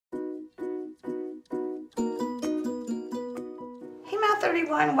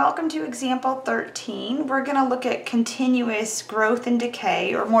everyone, welcome to example 13. We're going to look at continuous growth and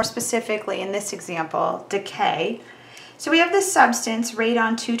decay, or more specifically in this example, decay. So we have this substance,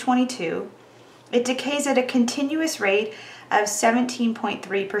 radon 222. It decays at a continuous rate of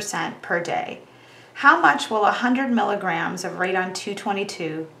 17.3% per day. How much will 100 milligrams of radon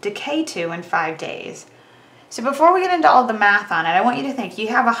 222 decay to in 5 days? So before we get into all the math on it, I want you to think you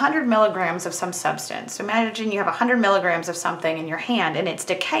have 100 milligrams of some substance. So imagine you have 100 milligrams of something in your hand and it's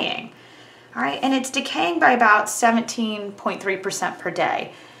decaying. All right, and it's decaying by about 17.3% per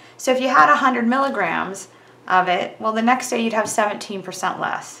day. So if you had 100 milligrams of it, well, the next day you'd have 17%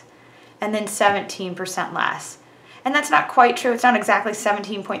 less, and then 17% less. And that's not quite true. It's not exactly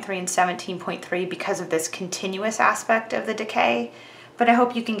 17.3 and 17.3 because of this continuous aspect of the decay. But I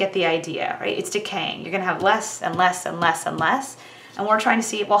hope you can get the idea, right? It's decaying. You're going to have less and less and less and less. And we're trying to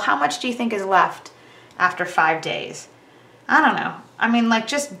see, well, how much do you think is left after 5 days? I don't know. I mean, like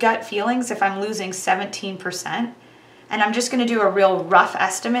just gut feelings, if I'm losing 17%, and I'm just going to do a real rough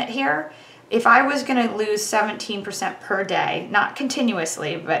estimate here. If I was going to lose 17% per day, not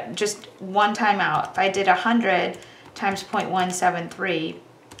continuously, but just one time out, if I did 100 times 0.173,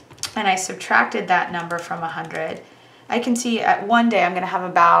 and I subtracted that number from 100, I can see at one day I'm going to have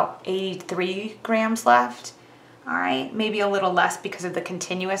about 83 grams left. All right, maybe a little less because of the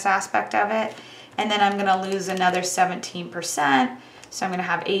continuous aspect of it. And then I'm going to lose another 17%. So I'm going to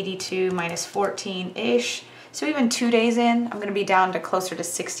have 82 minus 14-ish. So even 2 days in, I'm going to be down to closer to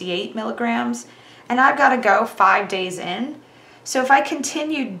 68 milligrams. And I've got to go 5 days in. So if I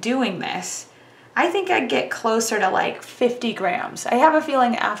continue doing this, I think I'd get closer to like 50 grams. I have a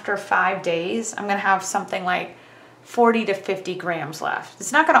feeling after 5 days, I'm going to have something like 40 to 50 grams left.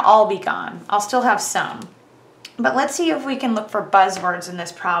 It's not going to all be gone. I'll still have some. But let's see if we can look for buzzwords in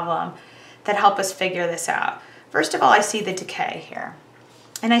this problem that help us figure this out. First of all, I see the decay here.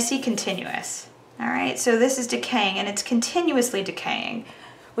 And I see continuous. All right, so this is decaying and it's continuously decaying,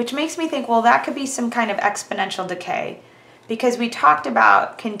 which makes me think, well, that could be some kind of exponential decay, because we talked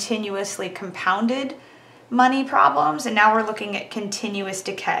about continuously compounded money problems, and now we're looking at continuous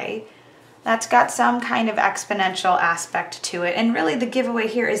decay. That's got some kind of exponential aspect to it. And really the giveaway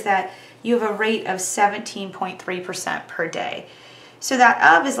here is that you have a rate of 17.3% per day. So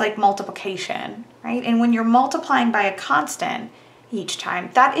that of is like multiplication, right? And when you're multiplying by a constant each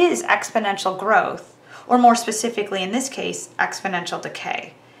time, that is exponential growth, or more specifically in this case, exponential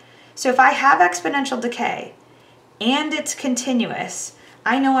decay. So if I have exponential decay and it's continuous,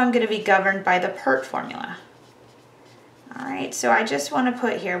 I know I'm going to be governed by the PERT formula. All right, so I just want to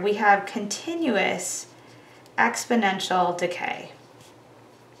put here, we have continuous exponential decay.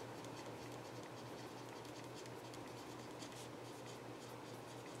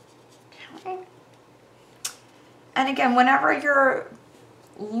 Okay. And again, whenever you're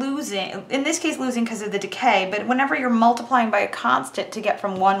losing, in this case losing because of the decay, but whenever you're multiplying by a constant to get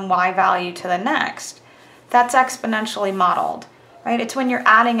from one y value to the next, that's exponentially modeled, right? It's when you're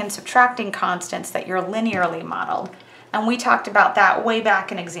adding and subtracting constants that you're linearly modeled. And we talked about that way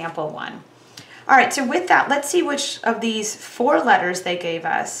back in example 1. All right, so with that, let's see which of these 4 letters they gave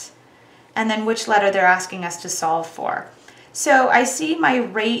us, and then which letter they're asking us to solve for. So I see my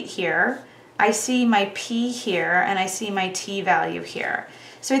rate here, I see my P here, and I see my T value here.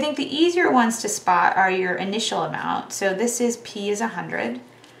 So I think the easier ones to spot are your initial amount. So this is P is 100.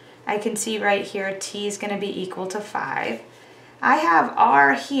 I can see right here T is going to be equal to 5. I have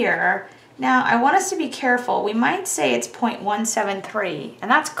R here. Now, I want us to be careful. We might say it's 0.173,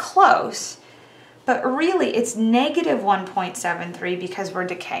 and that's close, but really it's negative 1.73 because we're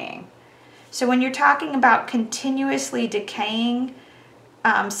decaying. So when you're talking about continuously decaying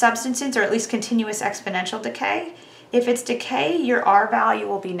substances, or at least continuous exponential decay, if it's decay, your R value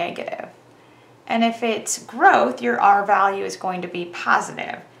will be negative. And if it's growth, your R value is going to be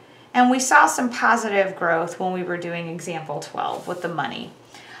positive. And we saw some positive growth when we were doing example 12 with the money.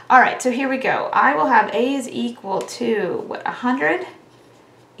 All right, so here we go. I will have A is equal to, what, 100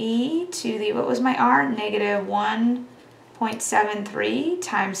 e to the, what was my R? Negative 1.73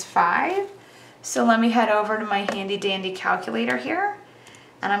 times 5. So let me head over to my handy dandy calculator here,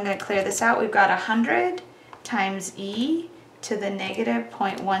 and I'm going to clear this out. We've got 100 times e to the negative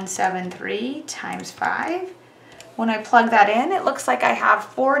 0.173 times 5. When I plug that in, it looks like I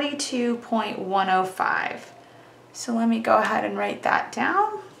have 42.105. So let me go ahead and write that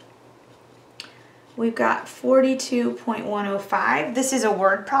down. We've got 42.105. This is a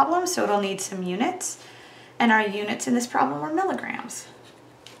word problem, so it'll need some units. And our units in this problem are milligrams.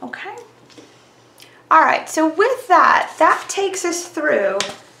 Okay? All right, so with that, that takes us through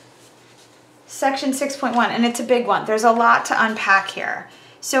section 6.1, and it's a big one. There's a lot to unpack here.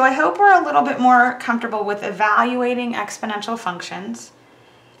 So I hope we're a little bit more comfortable with evaluating exponential functions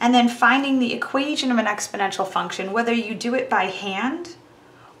and then finding the equation of an exponential function, whether you do it by hand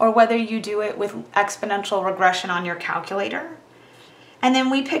or whether you do it with exponential regression on your calculator. And then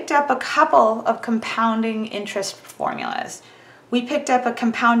we picked up a couple of compounding interest formulas. We picked up a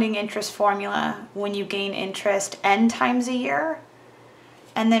compounding interest formula when you gain interest n times a year,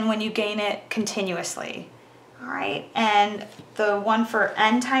 and then when you gain it continuously. All right, and the one for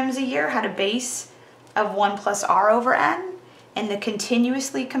n times a year had a base of 1 plus r over n, and the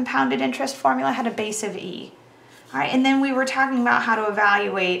continuously compounded interest formula had a base of e. All right, and then we were talking about how to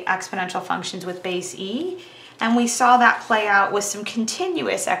evaluate exponential functions with base e, and we saw that play out with some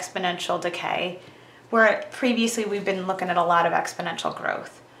continuous exponential decay, where previously we've been looking at a lot of exponential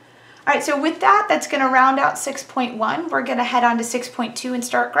growth. All right, so with that, that's going to round out 6.1. We're going to head on to 6.2 and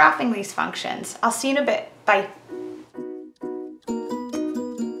start graphing these functions. I'll see you in a bit. Bye.